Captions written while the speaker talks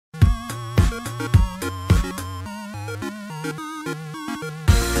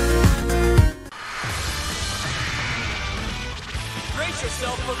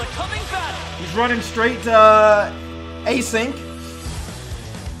He's running straight to async.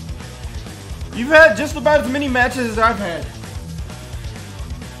 You've had just about as many matches as I've had.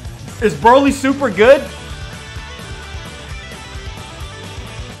 Is Broly super good?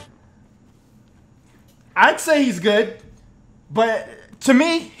 I'd say he's good, but to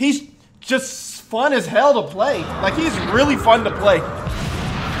me, he's just fun as hell to play. Like, he's really fun to play.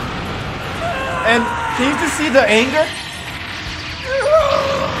 And can you just see the anger?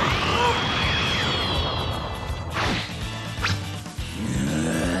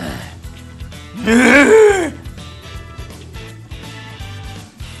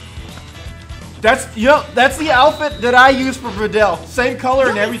 That's the outfit that I use for Videl. Same color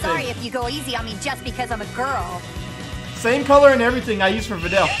and everything. Sorry if you go easy on me just because I'm a girl. Same color and everything I use for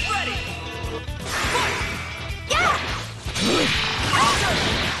Videl.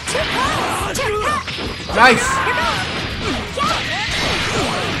 Nice.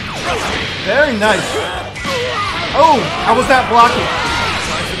 Very nice. Oh, how was that blocking?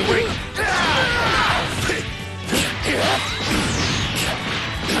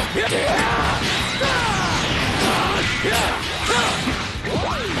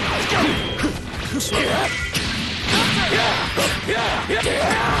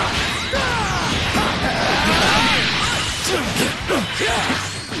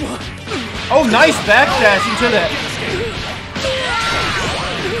 Oh, nice backdash into that.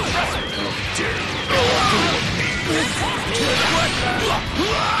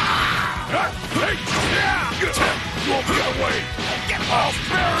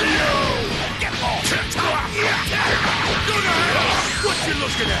 What you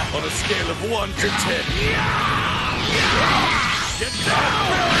looking at on a scale of 1 to 10? Get down!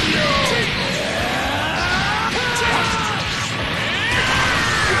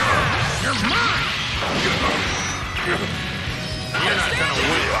 You're mine! You're not gonna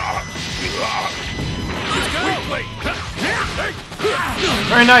win.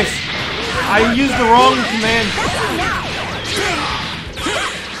 Very nice. I used the wrong command.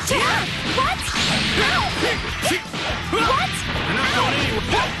 What? What? You're not going anywhere.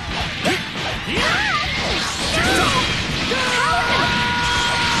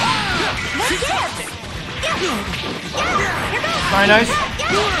 Very nice.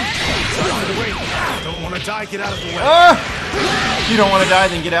 Don't want to die, get out of the way. If you don't want to die,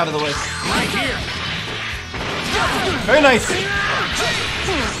 then get out of the way. Right here. Very nice.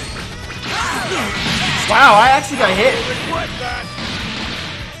 Wow, I actually got hit.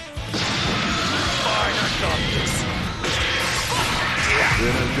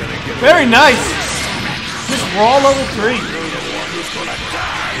 Very nice. Just raw level 3.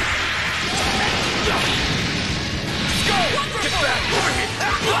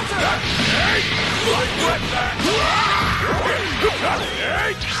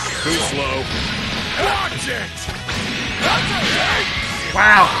 Too slow. Watch it.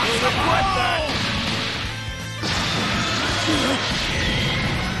 Wow.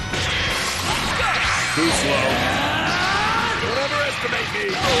 Too slow. Don't underestimate me.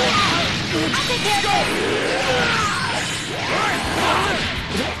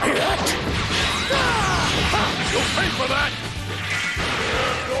 You'll pay for that.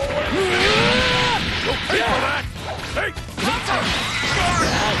 You'll pay for that. Hey.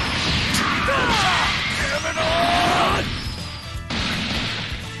 Damn it on.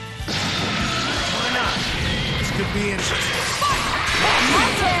 Why not? This could be interesting.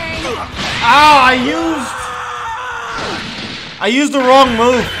 Ow, I used the wrong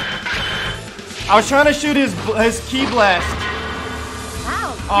move. I was trying to shoot his ki blast.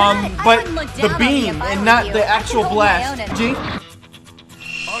 Wow, but the beam and not the actual blast. G?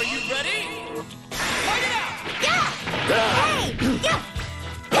 Are you ready? Fight it out! Yeah! Hey! Yeah!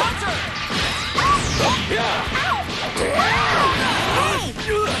 Counter!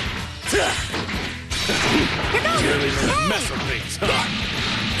 Really made a mess of things, huh?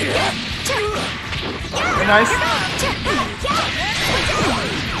 Very nice.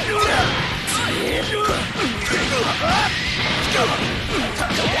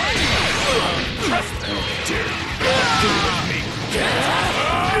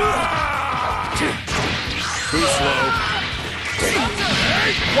 Too slow.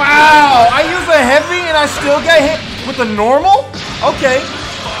 Wow, I used a heavy and I still got hit with the normal? Okay.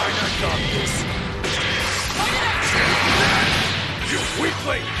 You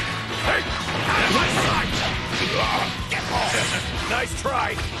weakling! Hey! Nice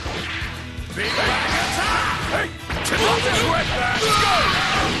try! Big bang attack! Hey! Let's sweat that!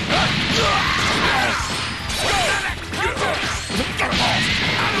 Get him off!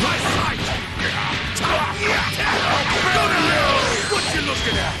 Out of my sight! What you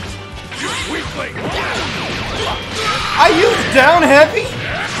looking at? You down heavy?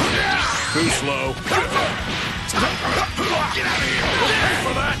 Too slow. Get out of here. Pay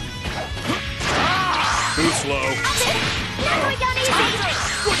for that. Too slow. Not going down easy.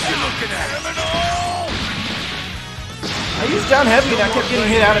 What you looking at? I used down heavy and I kept getting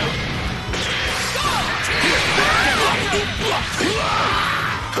hit out of it.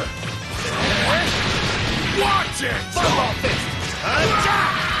 Watch it!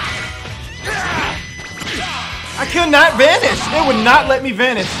 I could not vanish. It would not let me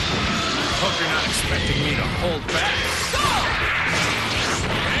vanish. Hope you're not expecting me to hold back.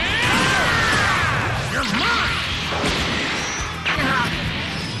 You're mine!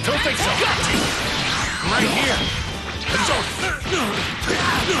 Don't think so. I'm right here. Let's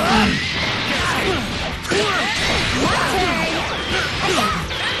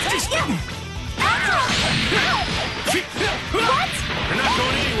go. What? You're not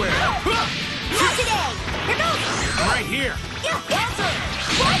going anywhere. Not today. Here goes. I'm right here.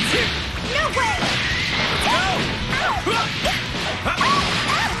 What? No way. Go! No. I'm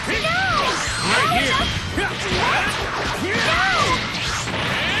right here.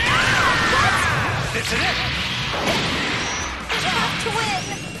 This is it. Have to win.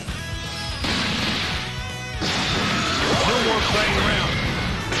 No more playing around.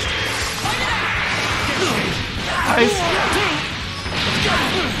 Nice.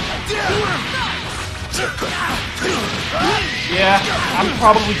 Yeah, I'm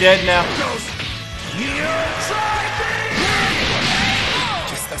probably dead now.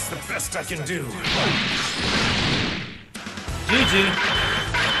 Guess that's the best I can do. GG.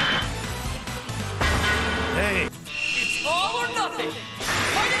 Hey. It's all or nothing.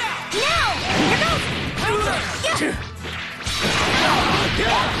 Fight it out. Now. Here goes.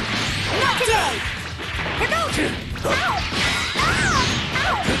 Not today. Here goes. Ow.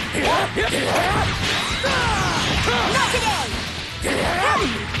 Not today.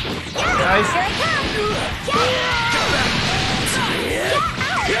 Nice. Here it comes. What?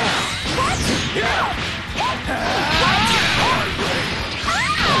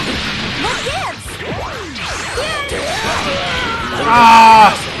 What gives?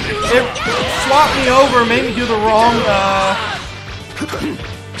 Ah! It swapped me over, made me do the wrong,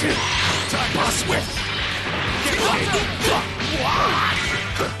 Time for a switch.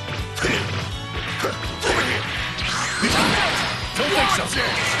 Don't think so.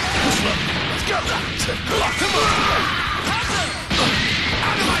 Let's go. Come on.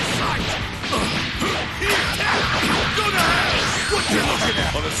 Out of my sight. Go to hell. What you looking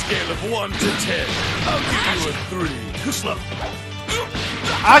at? On a scale of 1 to 10, I'll give you a 3. Too slow.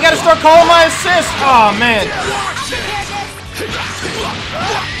 I gotta start calling my assist. Oh man.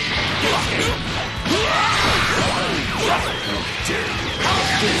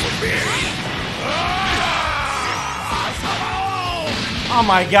 Oh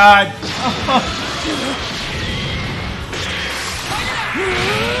my god.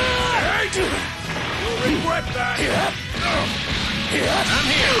 Regret that. I'm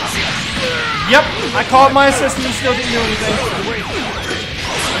here. Yep, I called my assist and he still didn't do anything.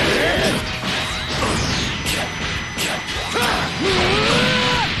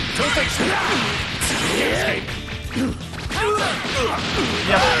 Don't think so.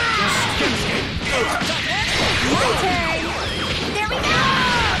 Yep.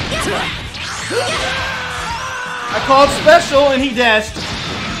 I called special and he dashed.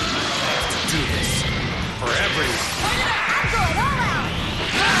 Do this for everyone.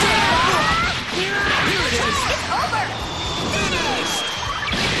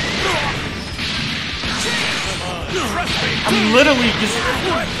 I'm literally just...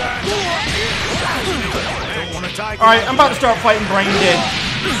 Don't want to die. Alright, I'm about to start fighting Brain Dead.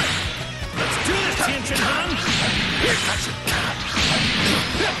 Let's do this, Tianjin-Han.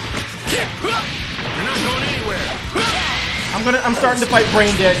 You're not going anywhere. I'm starting to fight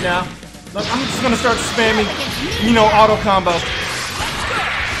Brain Dead now. Look, I'm just gonna start spamming, you know, auto combo. You're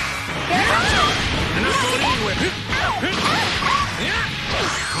not going anywhere.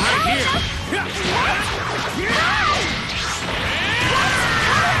 Right here.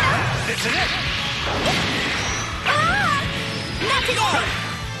 This is it. Not today.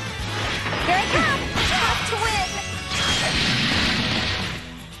 Here I come. Have to win.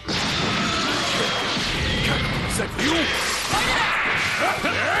 Is that you?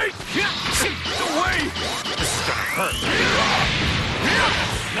 Away! This is gonna hurt.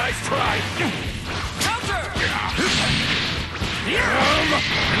 Nice try. Counter. You're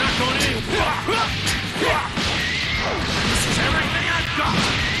not going anywhere. This is everything I've got.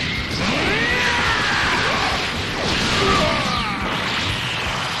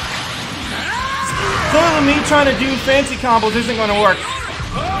 Clearly me trying to do fancy combos isn't gonna work.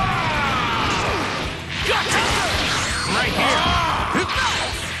 Right here.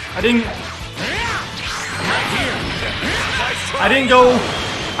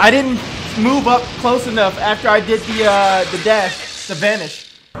 I didn't move up close enough after I did the dash, the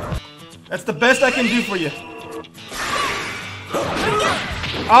vanish. That's the best I can do for you.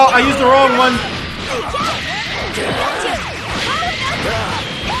 Oh, I used the wrong one.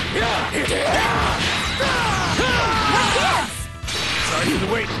 Sorry for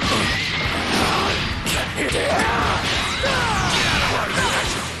the wait.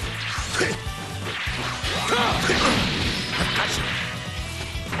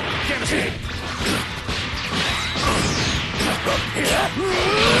 Can't escape.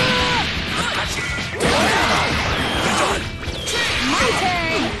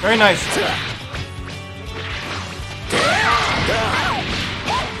 Very nice.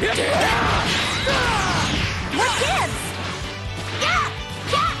 What gives?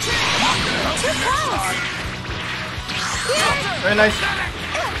 Too close. Very nice.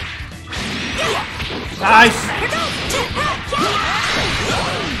 Nice.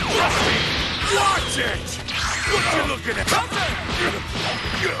 Watch it! What you looking at?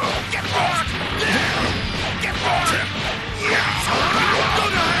 Get back! Get back! Go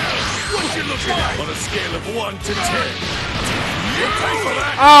to hell! What you looking at? On a scale of 1 to 10. You pay for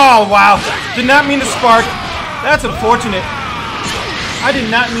that! Oh, wow. Did not mean to spark. That's unfortunate. I did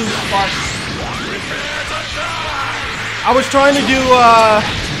not mean to spark. I was trying to do,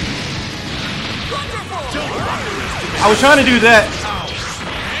 that.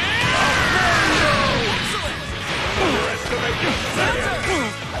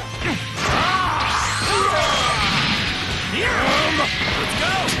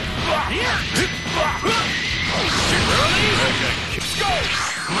 Let's go!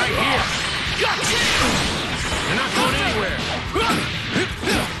 Right here! Gotcha! You're not going anywhere!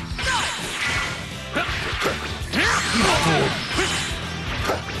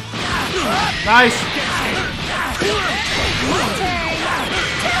 Nice.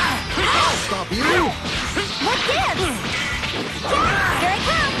 I'll stop you! What gives? Here I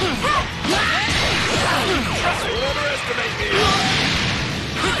come! Underestimate me!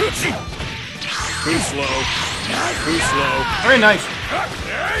 Too slow. Too slow. Very nice.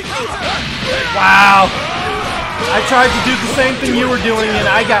 Wow. I tried to do the same thing you were doing and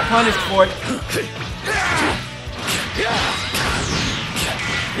I got punished for it.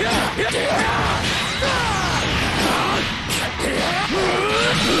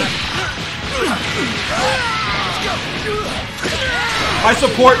 My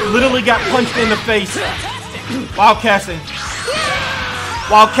support literally got punched in the face while casting.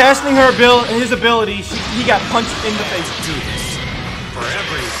 While casting his ability, he got punched in the face. Do this for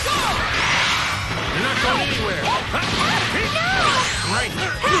everyone. You're not going anywhere. Right.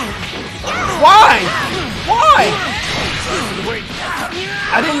 Why? Why? Wait.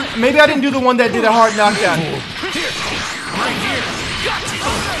 Maybe I didn't do the one that did a hard knockdown. Here. Right here. Gotcha.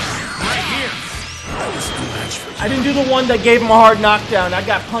 Right here. I didn't do the one that gave him a hard knockdown. I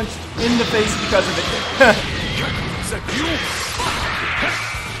got punched in the face because of it.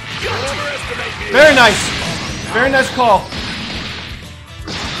 Very nice. Very nice call.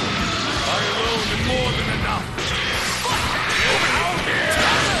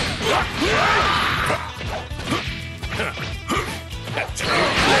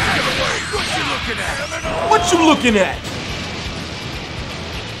 What you looking at?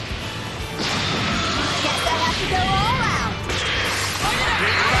 Guess I have to go all out.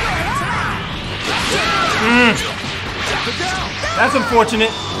 That's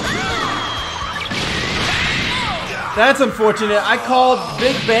unfortunate. That's unfortunate. I called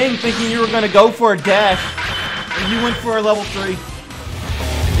Big Bang thinking you were going to go for a dash, and you went for a level 3.